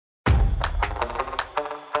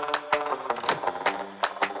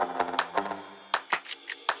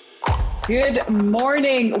Good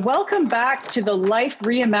morning. Welcome back to the Life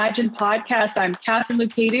Reimagined podcast. I'm Catherine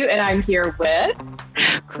Lucado, and I'm here with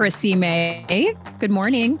Chrissy May. Good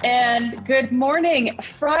morning. And good morning,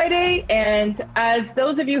 Friday. And as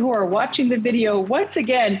those of you who are watching the video, once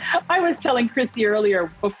again, I was telling Chrissy earlier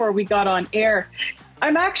before we got on air,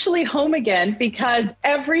 I'm actually home again because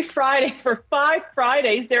every Friday for 5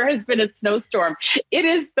 Fridays, there has been a snowstorm. It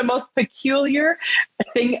is the most peculiar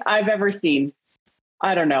thing I've ever seen.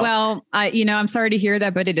 I don't know. Well, I'm sorry to hear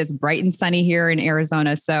that, but it is bright and sunny here in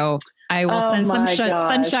Arizona. So I will send some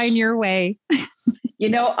sunshine your way.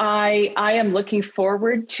 I am looking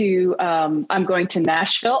forward to, I'm going to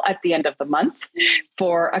Nashville at the end of the month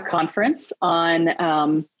for a conference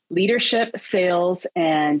on leadership, sales,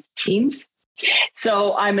 and teams.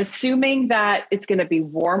 So I'm assuming that it's going to be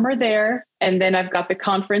warmer there. And then I've got the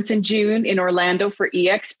conference in June in Orlando for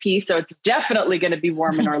EXP. So it's definitely going to be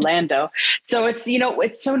warm in Orlando. So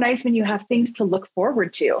it's so nice when you have things to look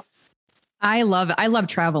forward to. I love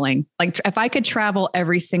traveling. Like if I could travel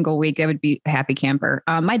every single week, I would be a happy camper.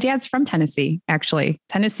 My dad's from Tennessee, actually.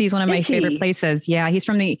 Tennessee is one of my favorite places. Yeah.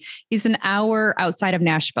 He's an hour outside of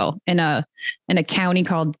Nashville in a county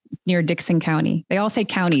called near Dixon County. They all say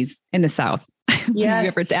counties in the South. Yes.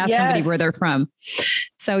 You ever ask somebody where they're from.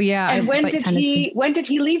 So yeah. And when did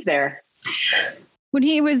he leave there? When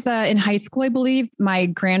he was in high school, I believe, my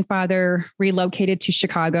grandfather relocated to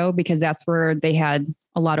Chicago because that's where they had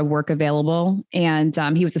a lot of work available. And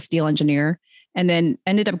he was a steel engineer and then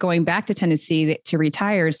ended up going back to Tennessee to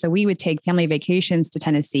retire. So we would take family vacations to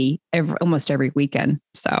Tennessee almost every weekend.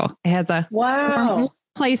 So it has a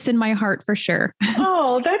place in my heart for sure.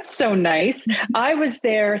 Oh, that's so nice. I was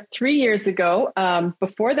there 3 years ago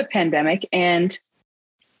before the pandemic, and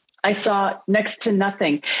I saw next to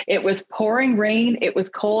nothing. It was pouring rain. It was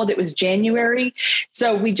cold. It was January.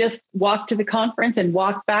 So we just walked to the conference and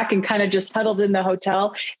walked back and kind of just huddled in the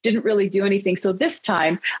hotel. Didn't really do anything. So this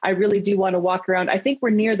time I really do want to walk around. I think we're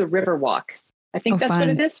near the River Walk. I think that's fun. What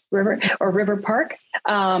it is, River Park.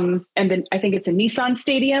 And then I think it's a Nissan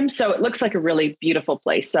Stadium. So it looks like a really beautiful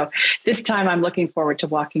place. So this time I'm looking forward to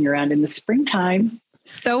walking around in the springtime.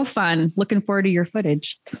 So fun. Looking forward to your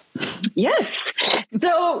footage. Yes.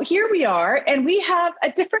 So here we are, and we have a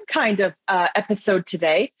different kind of episode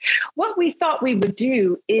today. What we thought we would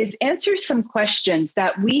do is answer some questions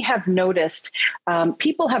that we have noticed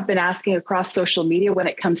people have been asking across social media when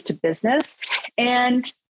it comes to business,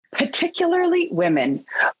 and particularly women.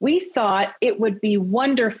 We thought it would be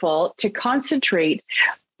wonderful to concentrate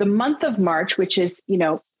the month of March, which is,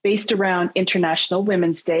 based around International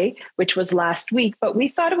Women's Day, which was last week. But we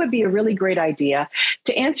thought it would be a really great idea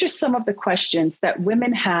to answer some of the questions that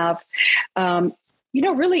women have,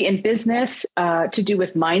 really in business to do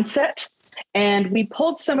with mindset. And we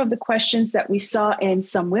pulled some of the questions that we saw in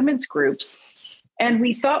some women's groups, and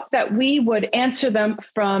we thought that we would answer them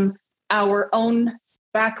from our own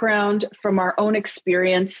background, from our own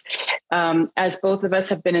experience, as both of us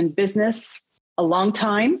have been in business a long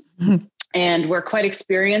time. And we're quite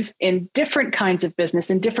experienced in different kinds of business,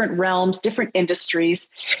 in different realms, different industries.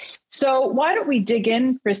 So why don't we dig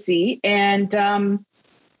in, Chrissy? And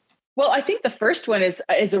I think the first one is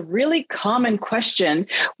a really common question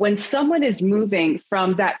when someone is moving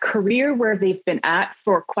from that career where they've been at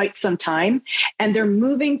for quite some time and they're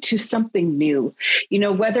moving to something new.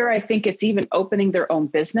 Whether I think it's even opening their own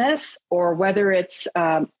business or whether it's,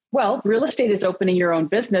 real estate is opening your own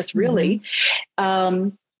business, really.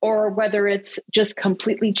 Or whether it's just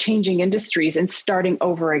completely changing industries and starting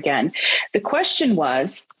over again. The question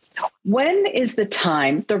was, when is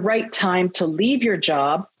the right time to leave your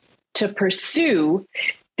job to pursue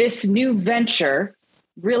this new venture,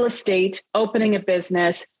 real estate, opening a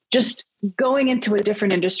business, just going into a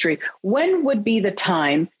different industry? When would be the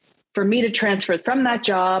time for me to transfer from that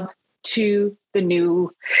job to the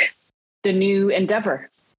new endeavor?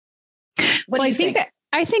 I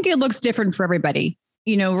think it looks different for everybody.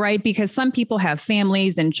 Right? Because some people have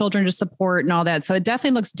families and children to support and all that. So it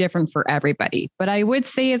definitely looks different for everybody. But I would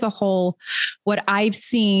say as a whole, what I've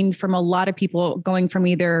seen from a lot of people going from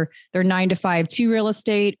either their 9 to 5 to real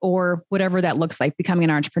estate or whatever that looks like, becoming an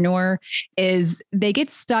entrepreneur, is they get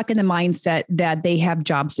stuck in the mindset that they have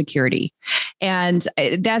job security. And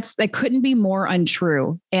that couldn't be more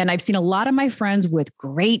untrue. And I've seen a lot of my friends with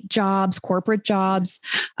great jobs, corporate jobs.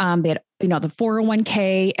 They had the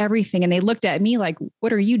 401k, everything. And they looked at me like,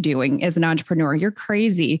 what are you doing as an entrepreneur? You're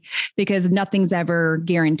crazy, because nothing's ever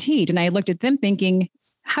guaranteed. And I looked at them thinking,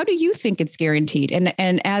 how do you think it's guaranteed?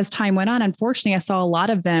 And as time went on, unfortunately, I saw a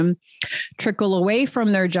lot of them trickle away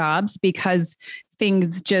from their jobs because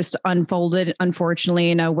things just unfolded,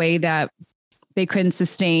 unfortunately, in a way that they couldn't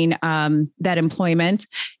sustain that employment.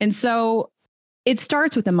 And so it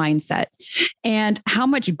starts with a mindset. And how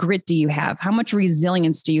much grit do you have? How much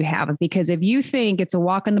resilience do you have? Because if you think it's a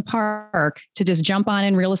walk in the park to just jump on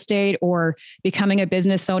in real estate or becoming a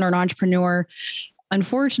business owner, an entrepreneur,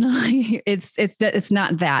 unfortunately, it's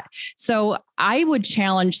not that. So I would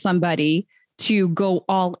challenge somebody to go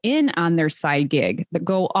all in on their side gig, that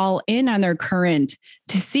go all in on their current,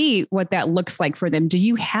 to see what that looks like for them. Do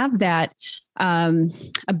you have that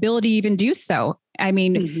ability to even do so? I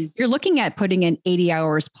mean, you're looking at putting in 80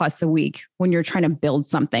 hours plus a week when you're trying to build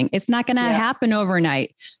something. It's not going to happen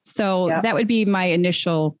overnight. So that would be my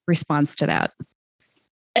initial response to that.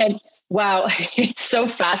 And wow, it's so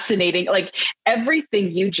fascinating. Like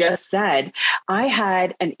everything you just said. I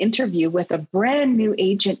had an interview with a brand new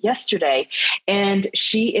agent yesterday, and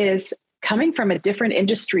she is coming from a different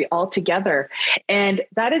industry altogether. And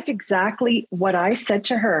that is exactly what I said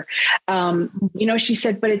to her. She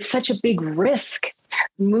said, but it's such a big risk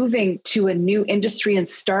moving to a new industry and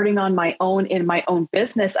starting on my own in my own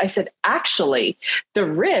business. I said, actually, the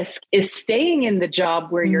risk is staying in the job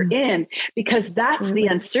where you're in, because that's the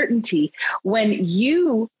uncertainty. When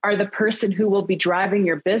you are the person who will be driving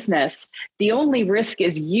your business, the only risk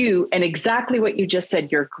is you, and exactly what you just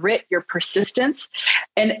said, your grit, your persistence.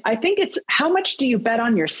 And I think it's how much do you bet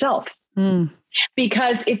on yourself?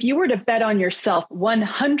 Because if you were to bet on yourself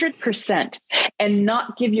 100% and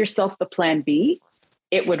not give yourself the plan B,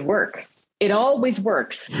 it would work. It always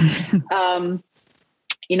works.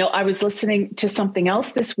 I was listening to something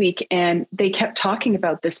else this week, and they kept talking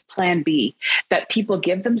about this plan B that people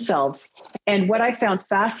give themselves. And what I found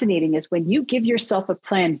fascinating is when you give yourself a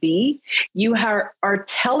plan B, you are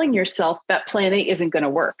telling yourself that plan A isn't going to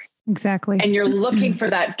work. Exactly. And you're looking for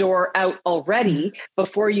that door out already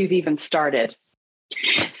before you've even started.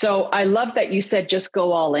 So I love that you said, just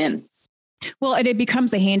go all in. Well, and it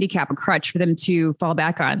becomes a handicap, a crutch for them to fall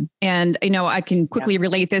back on. And, I can quickly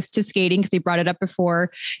relate this to skating because we brought it up before.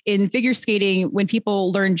 In figure skating, when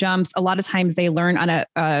people learn jumps, a lot of times they learn on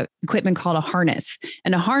a equipment called a harness.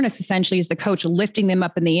 And a harness essentially is the coach lifting them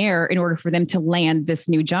up in the air in order for them to land this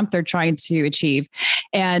new jump they're trying to achieve.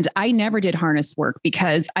 And I never did harness work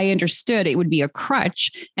because I understood it would be a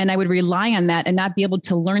crutch, and I would rely on that and not be able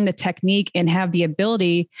to learn the technique and have the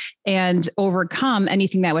ability and overcome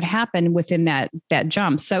anything that would happen within that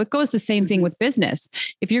jump. So it goes the same thing with business.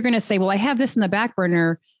 If you're going to say, well, I have this in the back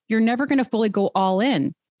burner, you're never going to fully go all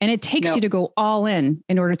in. And it takes you to go all in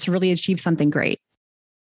order to really achieve something great.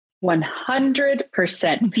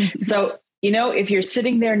 100%. So, if you're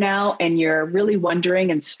sitting there now and you're really wondering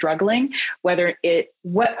and struggling when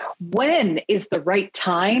is the right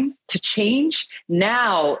time to change?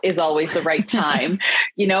 Now is always the right time,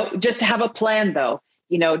 just to have a plan though,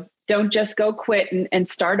 don't just go quit and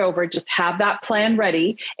start over. Just have that plan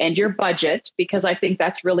ready and your budget, because I think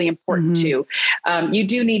that's really important too. You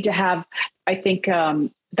do need to have, I think,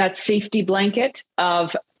 that safety blanket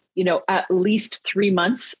of, at least 3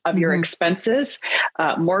 months of your expenses,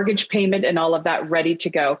 mortgage payment and all of that ready to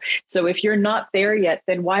go. So if you're not there yet,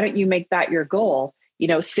 then why don't you make that your goal?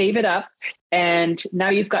 Save it up, and now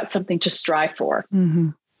you've got something to strive for.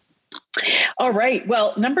 All right.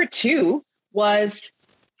 Well, number 2 was,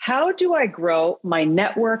 how do I grow my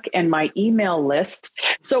network and my email list?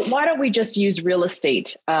 So why don't we just use real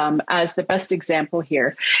estate as the best example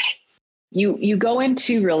here? You go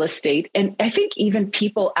into real estate, and I think even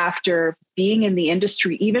people after being in the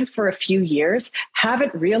industry, even for a few years,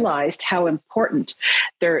 haven't realized how important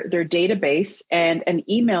their database and an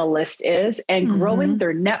email list is, and growing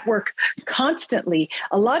their network constantly.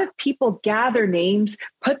 A lot of people gather names,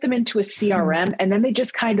 put them into a CRM, and then they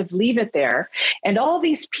just kind of leave it there. And all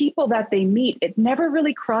these people that they meet, it never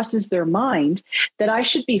really crosses their mind that I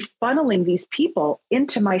should be funneling these people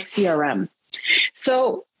into my CRM.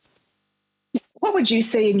 So what would you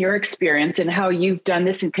say in your experience and how you've done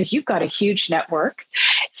this? And because you've got a huge network.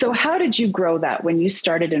 So how did you grow that when you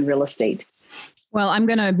started in real estate? Well, I'm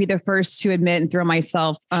going to be the first to admit and throw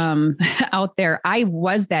myself out there. I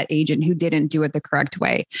was that agent who didn't do it the correct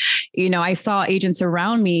way. I saw agents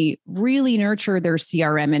around me really nurture their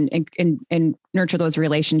CRM and nurture those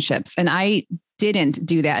relationships. And I didn't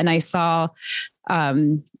do that. And I saw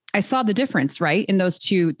the difference, right? In those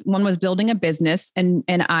two. One was building a business and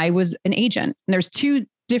I was an agent. And there's two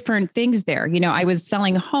different things there. I was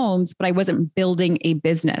selling homes, but I wasn't building a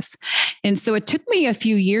business. And so it took me a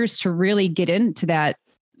few years to really get into that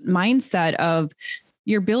mindset of,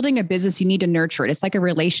 you're building a business, you need to nurture it. It's like a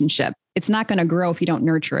relationship. It's not going to grow if you don't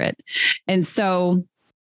nurture it. And so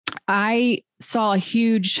I saw a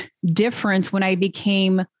huge difference when I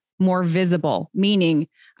became more visible, meaning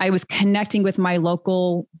I was connecting with my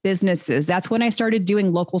local businesses. That's when I started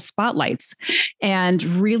doing local spotlights and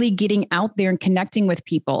really getting out there and connecting with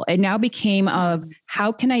people. It now became of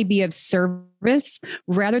how can I be of service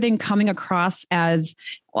rather than coming across as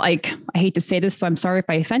like, I hate to say this, so I'm sorry if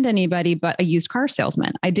I offend anybody, but a used car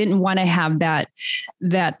salesman. I didn't want to have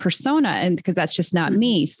that persona, and because that's just not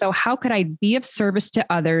me. So how could I be of service to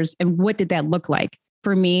others? And what did that look like?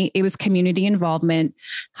 For me, it was community involvement,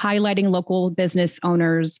 highlighting local business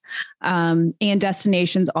owners and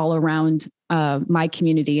destinations all around my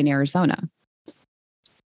community in Arizona.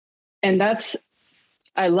 And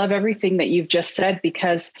I love everything that you've just said,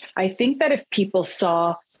 because I think that if people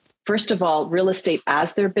saw, first of all, real estate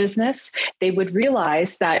as their business, they would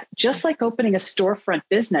realize that just like opening a storefront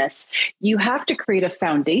business, you have to create a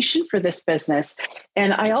foundation for this business.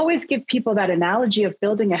 And I always give people that analogy of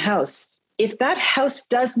building a house. If that house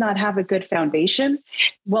does not have a good foundation,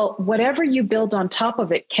 well, whatever you build on top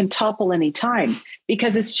of it can topple anytime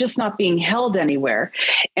because it's just not being held anywhere.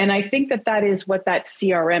 And I think that is what that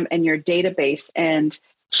CRM and your database and,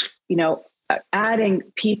 adding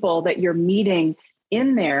people that you're meeting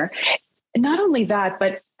in there. And not only that,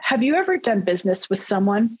 but have you ever done business with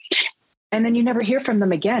someone and then you never hear from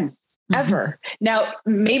them again? Ever. Now,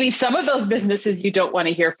 maybe some of those businesses you don't want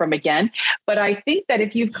to hear from again, but I think that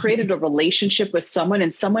if you've created a relationship with someone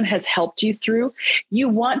and someone has helped you through, you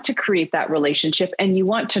want to create that relationship and you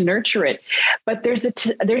want to nurture it. But there's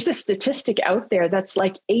a statistic out there that's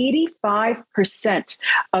like 85%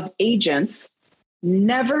 of agents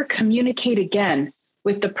never communicate again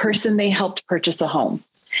with the person they helped purchase a home.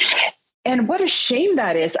 And what a shame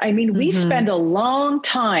that is. I mean, we spend a long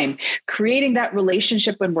time creating that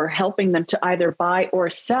relationship when we're helping them to either buy or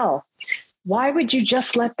sell. Why would you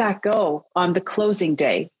just let that go on the closing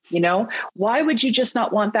day? Why would you just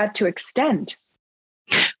not want that to extend?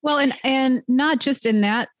 Well, and not just in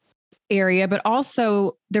that area, but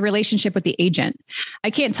also the relationship with the agent. I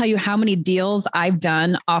can't tell you how many deals I've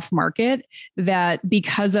done off market that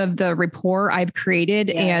because of the rapport I've created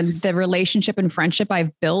and the relationship and friendship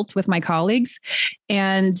I've built with my colleagues.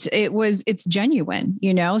 And it's genuine,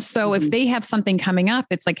 So if they have something coming up,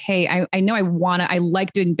 it's like, hey, I know I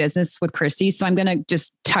like doing business with Chrissy. So I'm going to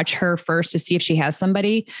just touch her first to see if she has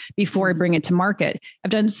somebody before I bring it to market.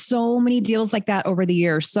 I've done so many deals like that over the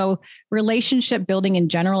years. So relationship building in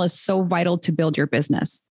general is so vital to build your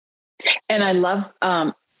business. And I love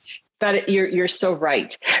that you're so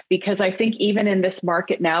right, because I think even in this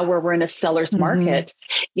market now where we're in a seller's market,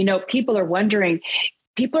 people are wondering,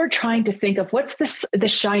 people are trying to think of what's the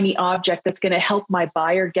shiny object that's going to help my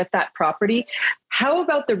buyer get that property. How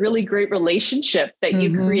about the really great relationship that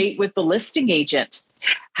you create with the listing agent?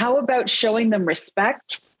 How about showing them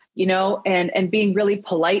respect? And being really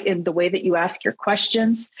polite in the way that you ask your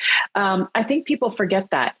questions. I think people forget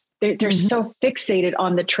that. They're so fixated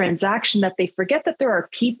on the transaction that they forget that there are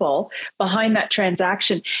people behind that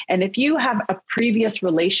transaction. And if you have a previous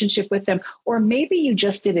relationship with them, or maybe you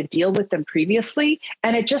just did a deal with them previously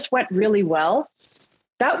and it just went really well,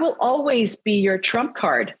 that will always be your trump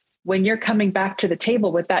card when you're coming back to the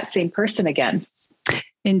table with that same person again.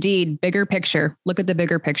 Indeed. Bigger picture. Look at the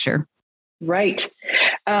bigger picture. Right.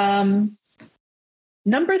 Number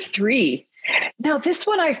 3. Now, this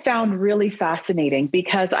one I found really fascinating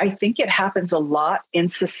because I think it happens a lot in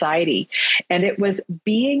society. And it was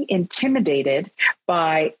being intimidated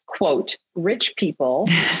by, quote, rich people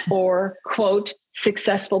or, quote,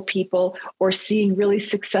 successful people, or seeing really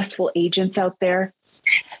successful agents out there.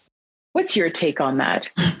 What's your take on that?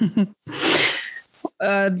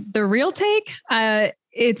 The real take,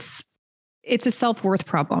 it's a self-worth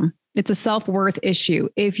problem. It's a self-worth issue.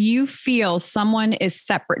 If you feel someone is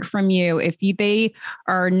separate from you, they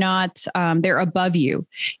are not, they're above you,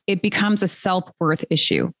 it becomes a self-worth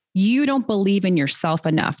issue. You don't believe in yourself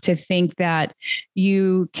enough to think that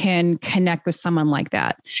you can connect with someone like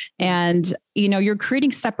that. And, you're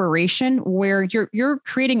creating separation where you're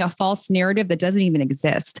creating a false narrative that doesn't even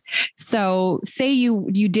exist. So say you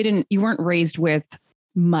weren't raised with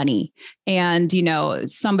money and,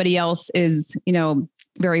 somebody else is,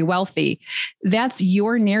 very wealthy. That's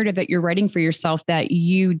your narrative that you're writing for yourself, that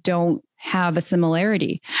you don't have a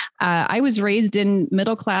similarity. I was raised in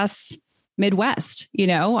middle-class Midwest,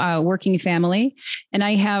 working family, and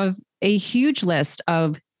I have a huge list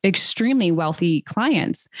of extremely wealthy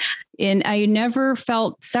clients, and I never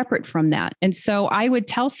felt separate from that. And so I would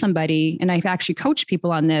tell somebody, and I've actually coached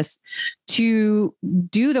people on this, to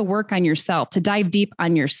do the work on yourself, to dive deep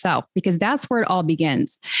on yourself, because that's where it all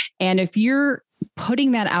begins. And if you're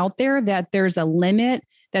putting that out there, that there's a limit,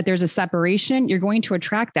 that there's a separation, you're going to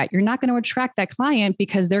attract that. You're not going to attract that client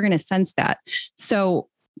because they're going to sense that. So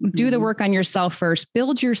do the work on yourself first,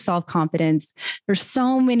 build your self-confidence. There's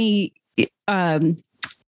so many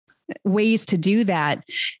ways to do that.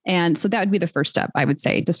 And so that would be the first step, I would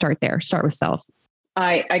say, to start there. Start with self.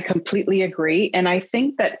 I completely agree. And I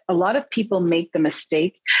think that a lot of people make the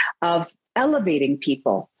mistake of elevating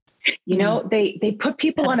people. You know, they put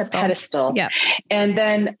people on a pedestal. Yeah. And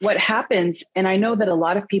then what happens, and I know that a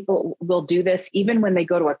lot of people will do this even when they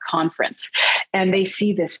go to a conference and they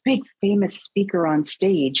see this big famous speaker on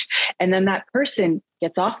stage, and then that person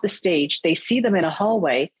gets off the stage, they see them in a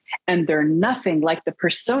hallway and they're nothing like the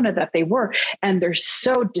persona that they were. And they're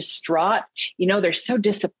so distraught, you know, they're so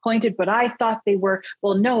disappointed, but I thought they were.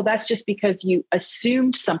 Well, no, that's just because you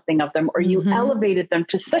assumed something of them, or you elevated them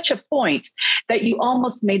to such a point that you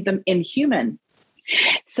almost made them inhuman.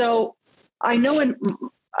 So I know in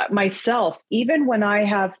myself, even when I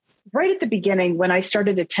have, right at the beginning, when I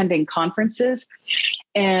started attending conferences,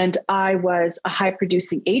 and I was a high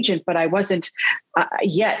producing agent, but I wasn't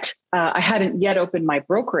yet. I hadn't yet opened my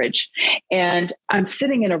brokerage. And I'm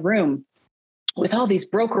sitting in a room with all these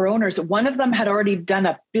broker owners. One of them had already done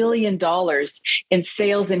 $1 billion in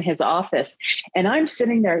sales in his office. And I'm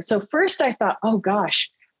sitting there. So first I thought, oh gosh,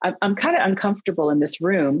 I'm kind of uncomfortable in this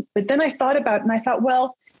room. But then I thought about it and I thought,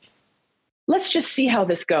 well, let's just see how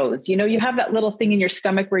this goes. You know, you have that little thing in your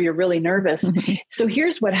stomach where you're really nervous. So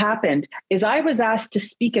here's what happened is I was asked to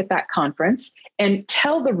speak at that conference and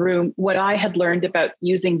tell the room what I had learned about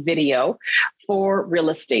using video for real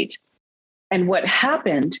estate. And what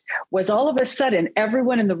happened was all of a sudden,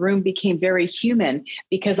 everyone in the room became very human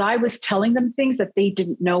because I was telling them things that they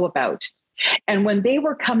didn't know about. And when they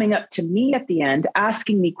were coming up to me at the end,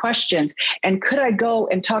 asking me questions, and could I go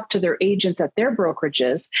and talk to their agents at their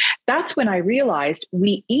brokerages, that's when I realized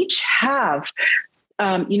we each have,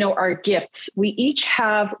 our gifts. We each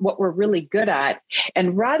have what we're really good at.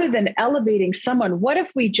 And rather than elevating someone, what if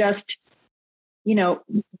we just,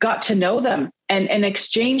 got to know them and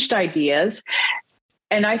exchanged ideas?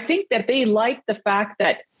 And I think that they like the fact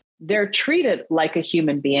that they're treated like a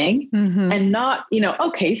human being and not,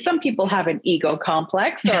 okay, some people have an ego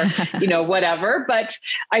complex or, whatever. But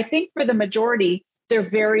I think for the majority, they're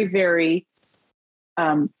very, very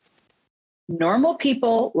normal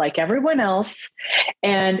people like everyone else.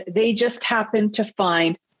 And they just happen to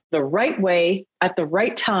find the right way at the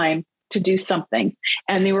right time to do something.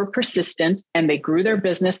 And they were persistent and they grew their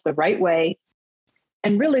business the right way.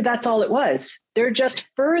 And really, that's all it was. They're just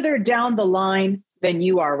further down the line than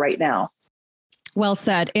you are right now. Well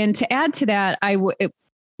said. And to add to that,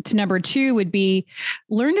 to number 2 would be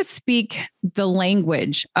learn to speak the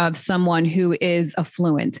language of someone who is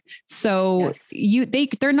affluent. So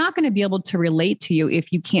they're not going to be able to relate to you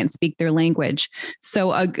if you can't speak their language.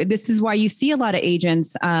 So this is why you see a lot of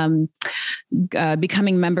agents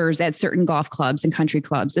becoming members at certain golf clubs and country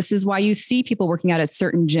clubs. This is why you see people working out at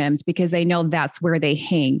certain gyms because they know that's where they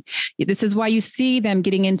hang. This is why you see them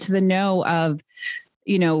getting into the know of,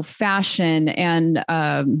 fashion and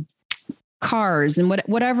cars and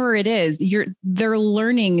whatever it is. They're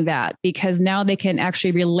learning that because now they can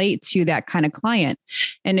actually relate to that kind of client.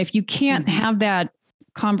 And if you can't have that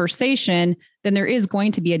conversation, then there is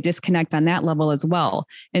going to be a disconnect on that level as well.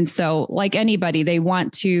 And so, like anybody, they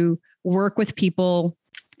want to work with people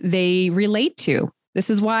they relate to. This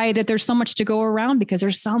is why that there's so much to go around because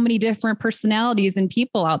there's so many different personalities and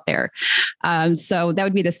people out there. So that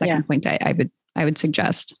would be the second point I would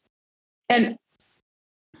suggest. And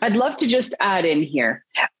I'd love to just add in here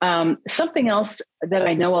something else that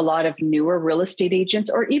I know a lot of newer real estate agents,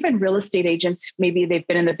 or even real estate agents, maybe they've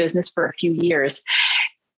been in the business for a few years.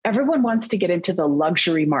 Everyone wants to get into the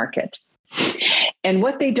luxury market. And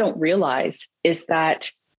what they don't realize is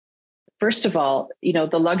that, first of all,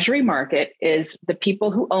 the luxury market is the people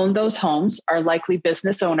who own those homes are likely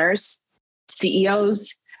business owners,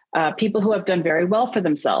 CEOs, people who have done very well for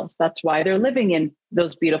themselves. That's why they're living in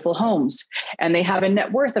those beautiful homes and they have a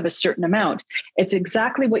net worth of a certain amount. It's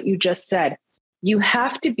exactly what you just said. You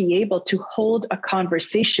have to be able to hold a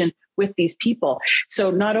conversation with these people. So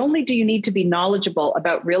not only do you need to be knowledgeable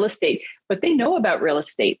about real estate, but they know about real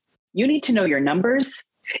estate. You need to know your numbers.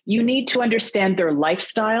 You need to understand their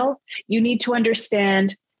lifestyle. You need to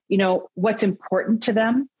understand, what's important to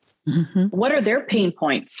them. What are their pain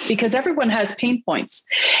points? Because everyone has pain points.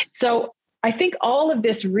 So I think all of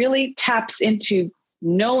this really taps into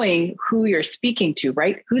knowing who you're speaking to,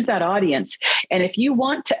 right? Who's that audience? And if you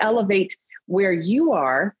want to elevate where you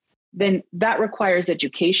are, then that requires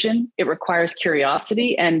education. It requires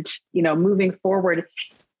curiosity and, moving forward,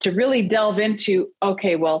 to really delve into,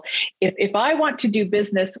 okay, well, if I want to do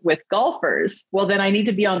business with golfers, well, then I need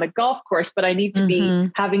to be on the golf course, but I need to be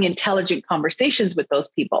having intelligent conversations with those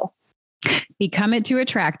people. Become it to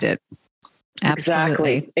attract it.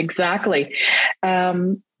 Absolutely. Exactly.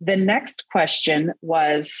 The next question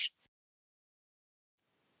was,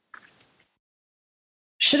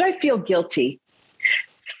 should I feel guilty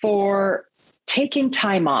for taking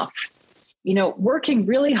time off? Working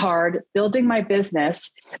really hard, building my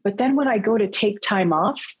business, but then when I go to take time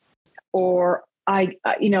off, or I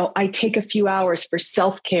take a few hours for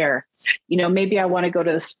self-care, maybe I want to go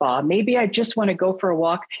to the spa, maybe I just want to go for a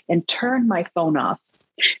walk and turn my phone off.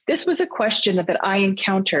 This was a question that I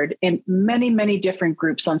encountered in many, many different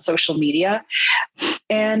groups on social media.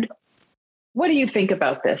 And what do you think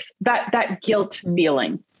about this? That guilt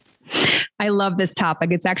feeling? I love this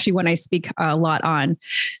topic. It's actually one I speak a lot on.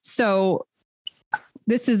 So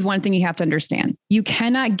this is one thing you have to understand. You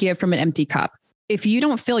cannot give from an empty cup. If you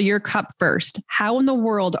don't fill your cup first, how in the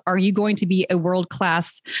world are you going to be a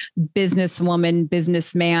world-class businesswoman,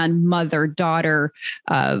 businessman, mother, daughter,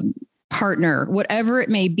 partner, whatever it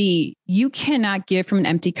may be? You cannot give from an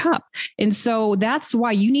empty cup. And so that's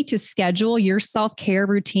why you need to schedule your self-care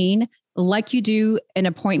routine like you do an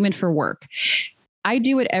appointment for work. I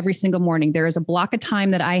do it every single morning. There is a block of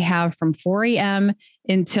time that I have from 4 a.m.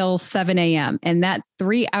 until 7 a.m. And that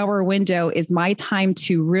 3-hour window is my time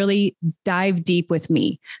to really dive deep with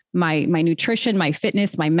me. My nutrition, my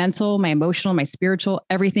fitness, my mental, my emotional, my spiritual,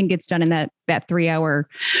 everything gets done in that 3-hour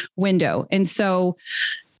window. And so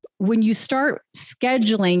when you start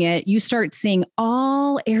scheduling it, you start seeing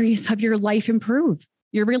all areas of your life improve.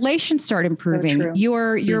 Your relations start improving,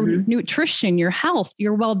 your nutrition, your health,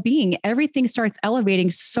 your well-being, everything starts elevating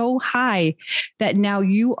so high that now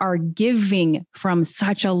you are giving from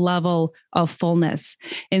such a level of fullness.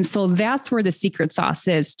 And so that's where the secret sauce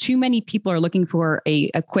is. Too many people are looking for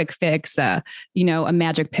a quick fix, a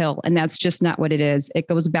magic pill, and that's just not what it is. It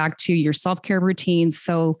goes back to your self-care routines.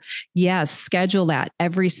 So yes, schedule that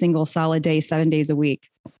every single solid day, 7 days a week.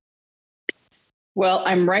 Well,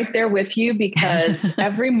 I'm right there with you, because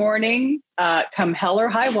every morning, come hell or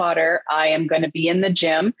high water, I am going to be in the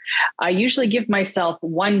gym. I usually give myself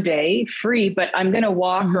one day free, but I'm going to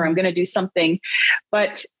walk or I'm going to do something.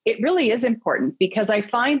 But it really is important, because I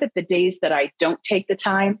find that the days that I don't take the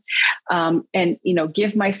time and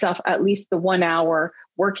give myself at least the 1 hour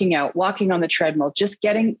working out, walking on the treadmill, just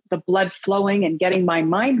getting the blood flowing and getting my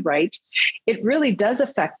mind right, it really does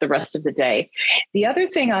affect the rest of the day. The other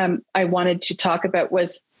thing I wanted to talk about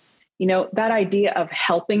was, that idea of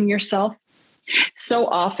helping yourself. So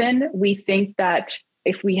often we think that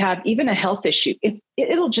if we have even a health issue,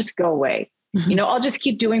 it'll just go away. I'll just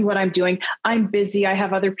keep doing what I'm doing. I'm busy. I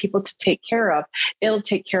have other people to take care of. It'll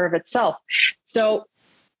take care of itself. So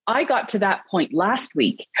I got to that point last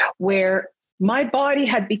week where my body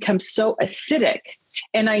had become so acidic,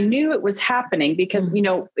 and I knew it was happening because,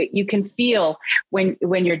 you can feel when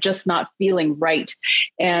you're just not feeling right.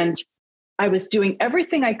 And I was doing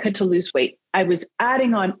everything I could to lose weight. I was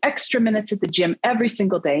adding on extra minutes at the gym every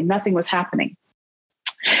single day. Nothing was happening.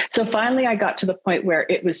 So finally, I got to the point where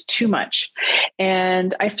it was too much.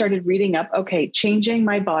 And I started reading up, changing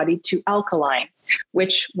my body to alkaline,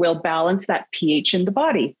 which will balance that pH in the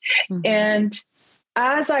body. And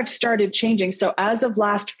as I've started changing, so as of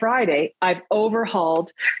last Friday, I've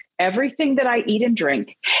overhauled everything that I eat and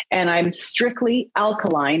drink, and I'm strictly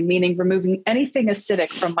alkaline, meaning removing anything acidic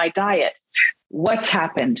from my diet. What's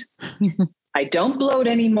happened? I don't bloat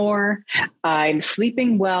anymore. I'm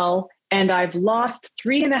sleeping well, and I've lost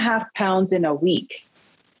 3.5 pounds in a week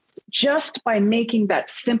just by making that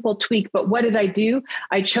simple tweak. But what did I do?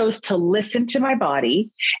 I chose to listen to my body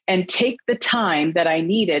and take the time that I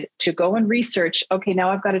needed to go and research. Okay,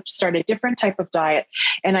 now I've got to start a different type of diet.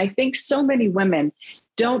 And I think so many women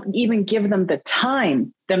don't even give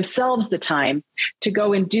themselves the time to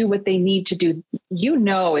go and do what they need to do.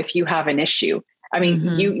 If you have an issue. I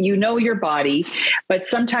mean, you know your body, but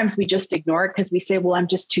sometimes we just ignore it because we say, well, I'm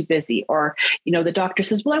just too busy. Or, the doctor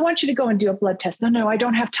says, well, I want you to go and do a blood test. No, I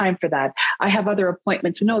don't have time for that. I have other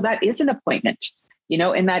appointments. No, that is an appointment,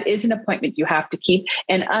 and that is an appointment you have to keep.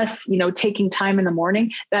 And us, taking time in the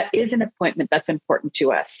morning, that is an appointment that's important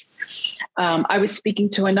to us. I was speaking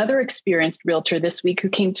to another experienced realtor this week who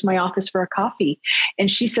came to my office for a coffee.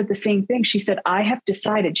 And she said the same thing. She said, I have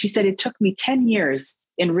decided, she said, it took me 10 years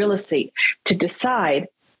in real estate to decide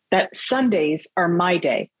that Sundays are my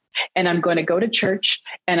day. And I'm going to go to church,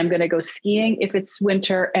 and I'm going to go skiing if it's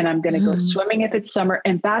winter, and I'm going to go swimming if it's summer.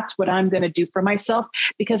 And that's what I'm going to do for myself,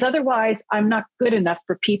 because otherwise I'm not good enough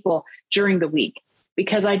for people during the week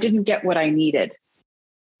because I didn't get what I needed.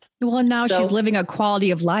 Well, now she's living a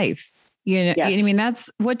quality of life. Yes. I mean,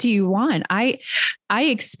 what do you want? I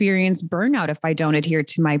experience burnout if I don't adhere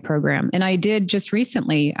to my program. And I did just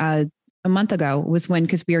recently, a month ago was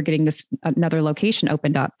because we were getting another location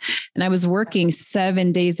opened up, and I was working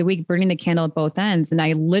 7 days a week, burning the candle at both ends. And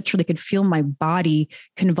I literally could feel my body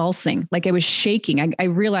convulsing, like I was shaking. I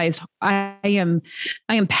realized I am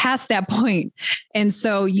past that point. And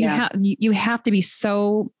so you have to be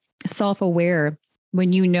so self-aware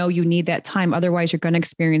when you know you need that time. Otherwise you're going to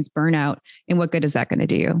experience burnout. And what good is that going to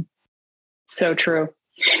do you? So true.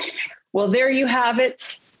 Well, there you have it.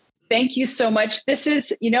 Thank you so much. This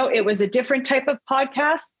is, it was a different type of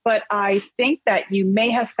podcast, but I think that you may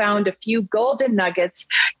have found a few golden nuggets,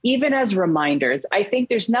 even as reminders. I think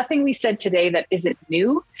there's nothing we said today that isn't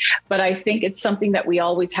new, but I think it's something that we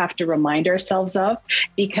always have to remind ourselves of,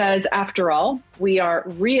 because after all, we are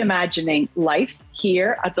reimagining life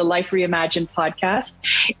here at the Life Reimagined podcast.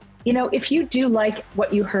 If you do like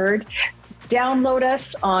what you heard, download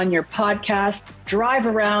us on your podcast, drive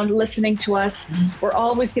around listening to us. We're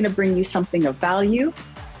always going to bring you something of value.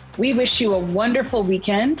 We wish you a wonderful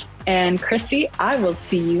weekend. And Chrissy, I will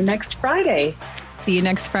see you next Friday. See you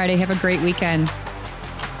next Friday. Have a great weekend.